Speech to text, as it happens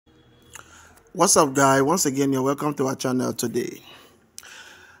What's up, guys? Once again, you're welcome to our channel today.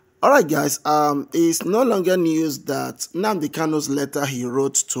 All right, guys. It's no longer news that Nnamdi Kanu's letter he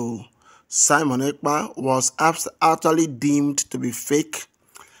wrote to Simon Ekpa was utterly deemed to be fake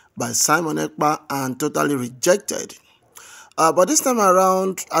by Simon Ekpa and totally rejected. But this time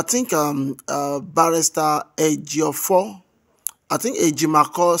around, I think barrister Ejiofor, I think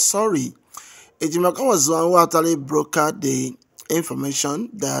Ejimako, sorry, Ejimako was the one who actually brokered the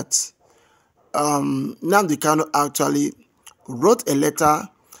information that Nnamdi Kanu actually wrote a letter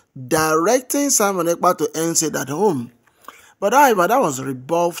directing Simon Ekpa to end it at home. But however, that was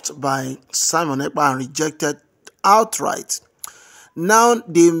rebuffed by Simon Ekpa and rejected outright. Now,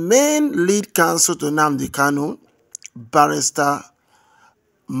 the main lead counsel to Nnamdi Kanu, barrister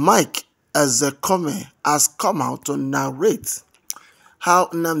Mike Ezekome, has come out to narrate how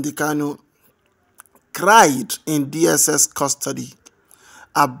Nnamdi Kanu cried in DSS custody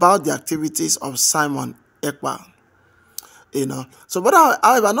about the activities of Simon Ekpa. So but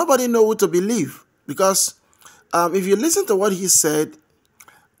however, nobody knows who to believe, because if you listen to what he said,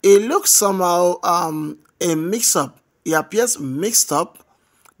 it looks somehow a mix-up. It appears mixed up.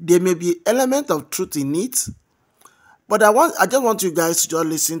 There may be element of truth in it, but I just want you guys to just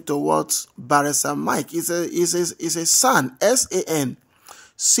listen to what Barrister Mike is a son, SAN,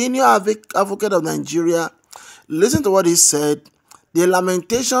 senior advocate of Nigeria. Listen to what he said. The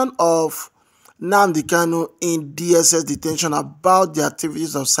lamentation of Nnamdi Kanu in DSS detention about the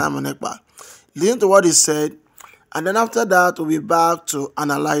activities of Simon Ekpa. Listen to what he said, and then after that, we'll be back to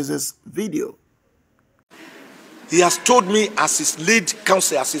analyze this video. He has told me as his lead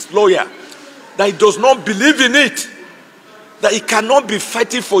counsel, as his lawyer, that he does not believe in it, that he cannot be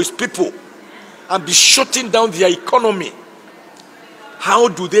fighting for his people and be shutting down their economy. How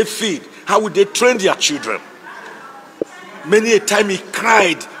do they feed? How will they train their children? Many a time he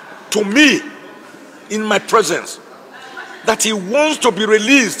cried to me in my presence that he wants to be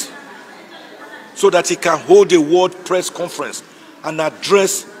released so that he can hold a world press conference and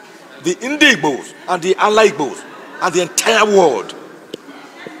address the Indigbos and the Alagbos and the entire world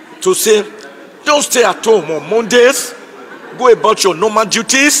to say, don't stay at home on Mondays, go about your normal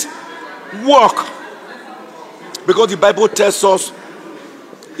duties, work. Because the Bible tells us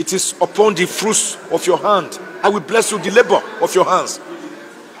it is upon the fruits of your hand I will bless you the labor of your hands.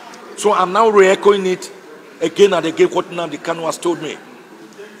 So I'm now re-echoing it again and again, what Nnamdi Kanu has told me.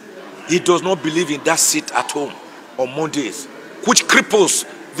 He does not believe in that sit at home on Mondays, which cripples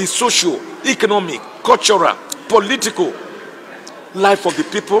the social, economic, cultural, political life of the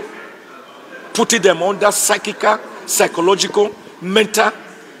people, putting them under psychical, psychological, mental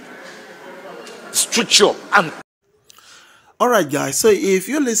structure. And all right, guys. So if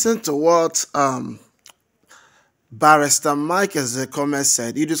you listen to what Barrister Mike Ezekome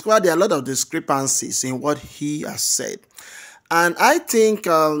said, you discover there are a lot of discrepancies in what he has said. And I think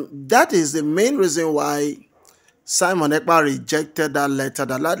that is the main reason why Simon Ekpa rejected that letter.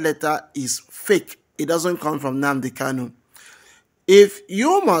 That letter is fake. It doesn't come from Nnamdi Kanu. If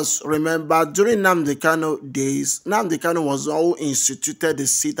you must remember, during Nnamdi Kanu days, Nnamdi Kanu was the one who instituted the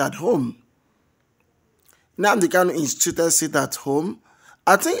sit at home. Nnamdi Kanu instituted sit at home.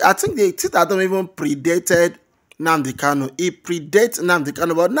 I think the sit at home even predated Nnamdi Kanu. It predates Nnamdi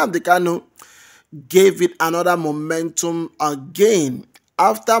Kanu, but Nnamdi Kanu gave it another momentum again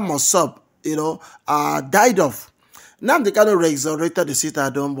after Mossop, died off. Nnamdi Kanu resurrected the sit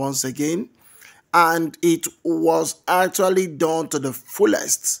at home once again, and it was actually done to the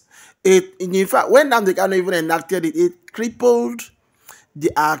fullest. In fact, when Nnamdi Kanu even enacted it, it crippled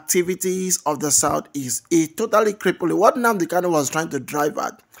the activities of the Southeast. It totally crippled it. What Nnamdi Kanu was trying to drive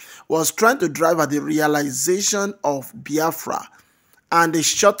at the realization of Biafra and the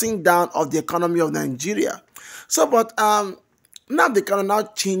shutting down of the economy of Nigeria. So, but Nnamdi Kanu now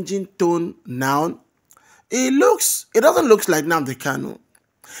changing tone now. It doesn't look like Nnamdi Kanu,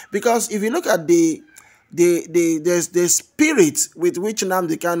 because if you look at the spirit with which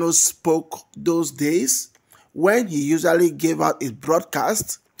Nnamdi Kanu spoke those days, when he usually gave out his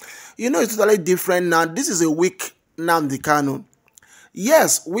broadcast, it's totally different now. This is a weak Nnamdi Kanu.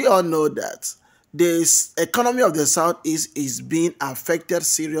 Yes, we all know that the economy of the Southeast is being affected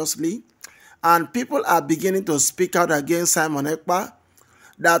seriously, and people are beginning to speak out against Simon Ekpa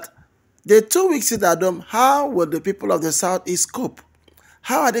that the 2 weeks sit at home, how will the people of the Southeast cope?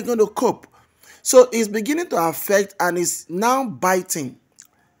 How are they going to cope? So it's beginning to affect, and it's now biting.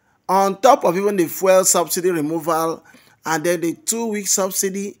 On top of even the fuel subsidy removal and then the 2-week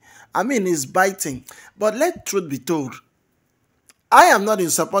subsidy, it's biting. But let truth be told, I am not in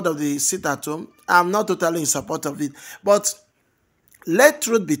support of the sit at home. I'm not totally in support of it. But let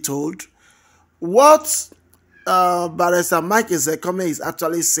truth be told, what Barrister Mike Ezekome is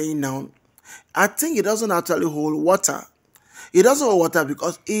actually saying now, I think it doesn't actually hold water. It doesn't hold water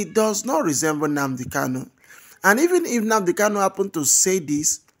because it does not resemble Nnamdi Kanu. And even if Nnamdi Kanu happened to say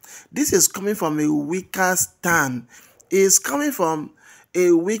this is coming from a weaker stand. It's coming from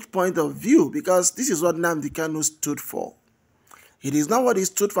a weak point of view because this is what Nnamdi Kanu stood for. It is not what he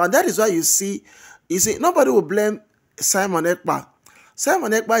stood for. And that is why you see, nobody will blame Simon Ekpa.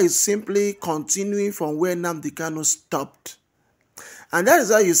 Simon Ekpa is simply continuing from where Nnamdi Kanu stopped. And that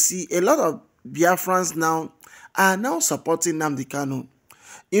is why you see a lot of Biafrans now are now supporting Nnamdi Kanu.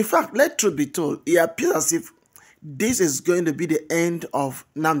 In fact, let truth be told, it appears as if this is going to be the end of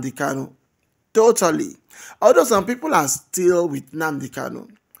Nnamdi Kanu. Totally. Although some people are still with Nnamdi Kanu.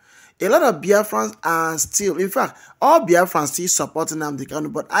 A lot of Biafrans are still, in fact, all Biafrans still supporting Nnamdi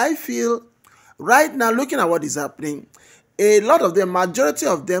Kanu. But I feel right now, looking at what is happening, a lot of them, majority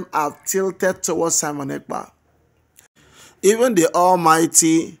of them have tilted towards Simon Ekpa. Even the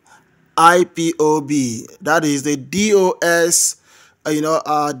almighty IPOB, that is the DOS,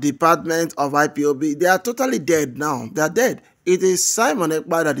 Department of IPOB, they are totally dead now. They are dead. It is Simon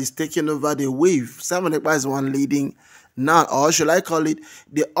Ekpa that is taking over the wave. Simon Ekpa is the one leading now, or should I call it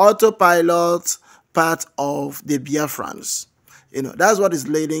the autopilot part of the Biafrans. That's what is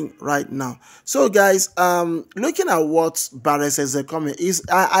leading right now. So guys, looking at what Barrister Ezekome is,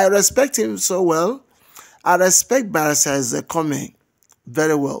 I respect him so well. I respect Barrister Ezekome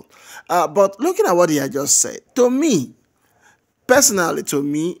very well. But looking at what he had just said, to me, personally,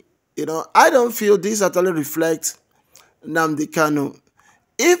 I don't feel this actually reflects Nnamdi Kanu.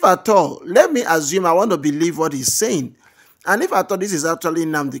 If at all, let me assume I want to believe what he's saying. And if I thought this is actually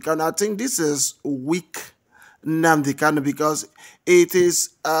Nnamdi Kanu, I think this is weak Nnamdi Kanu because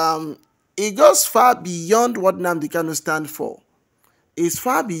it goes far beyond what Nnamdi Kanu stands for. It's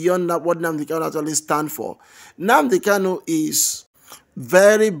far beyond what Nnamdi Kanu actually stands for. Nnamdi Kanu is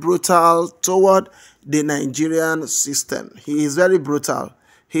very brutal toward the Nigerian system. He is very brutal.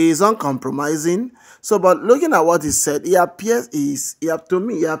 He is uncompromising. So, but looking at what he said, he appears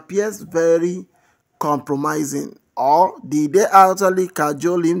very compromising. Or did they actually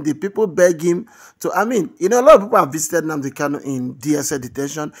cajole him? Did people beg him to? A lot of people have visited Nnamdi Kanu in DSA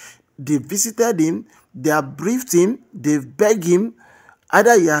detention. They visited him, they have briefed him, they've begged him.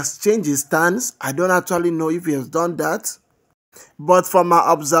 Either he has changed his stance. I don't actually know if he has done that. But from my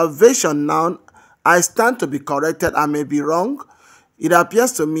observation now, I stand to be corrected. I may be wrong. It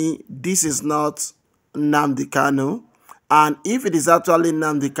appears to me this is not Nnamdi Kanu. And if it is actually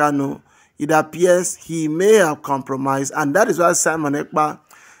Nnamdi Kanu, it appears he may have compromised. And that is why Simon Ekpa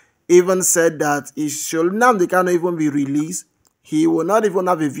even said that should Nnamdi Kanu even be released, he will not even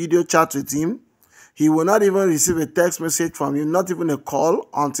have a video chat with him. He will not even receive a text message from him, not even a call,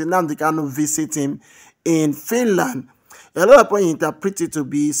 until Nnamdi Kanu visits him in Finland. A lot of people interpret it to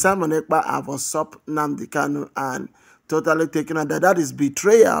be Simon Ekpa have usurped Nnamdi Kanu and totally taken on that. That is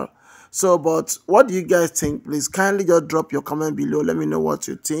betrayal. So, but what do you guys think? Please kindly just drop your comment below. Let me know what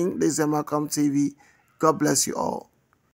you think. This is Malcolm TV. God bless you all.